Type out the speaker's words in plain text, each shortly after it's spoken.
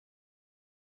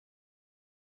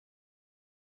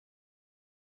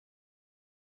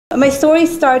My story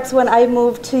starts when I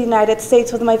moved to the United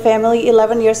States with my family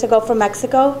 11 years ago from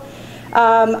Mexico.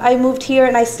 I moved here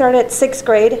and I started 6th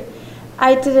grade.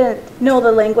 I didn't know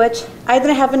the language. I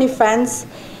didn't have any friends.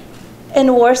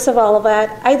 And worst of all of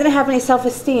that, I didn't have any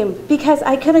self-esteem because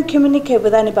I couldn't communicate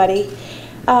with anybody.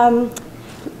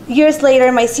 Years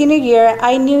later, my senior year,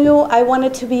 I knew I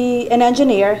wanted to be an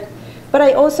engineer, but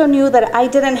I also knew that I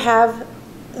didn't have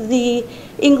the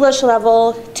English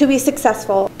level to be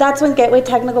successful. That's when Gateway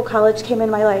Technical College came in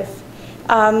my life.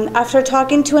 After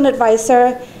talking to an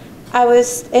advisor, I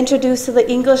was introduced to the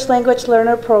English Language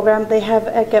Learner program they have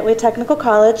at Gateway Technical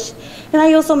College. And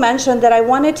I also mentioned that I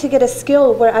wanted to get a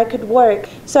skill where I could work.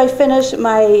 So I finished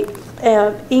my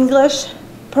English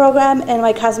program and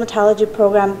my cosmetology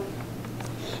program.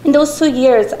 In those 2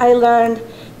 years, I learned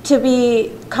to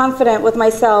be confident with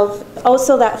myself.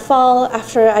 Also that fall,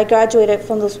 after I graduated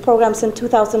from those programs in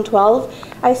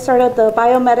 2012, I started the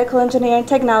Biomedical Engineering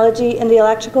Technology and the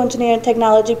Electrical Engineering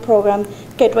Technology program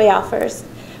Gateway offers.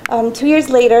 2 years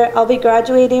later, I'll be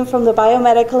graduating from the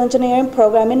Biomedical Engineering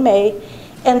program in May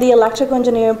and the Electrical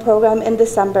Engineering program in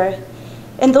December.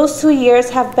 And those 2 years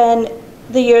have been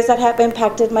the years that have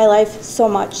impacted my life so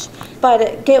much.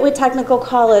 But Gateway Technical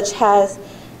College has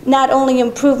not only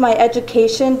improved my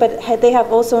education, but they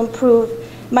have also improved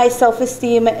my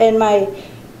self-esteem and my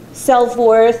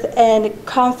self-worth and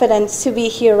confidence to be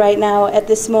here right now at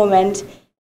this moment.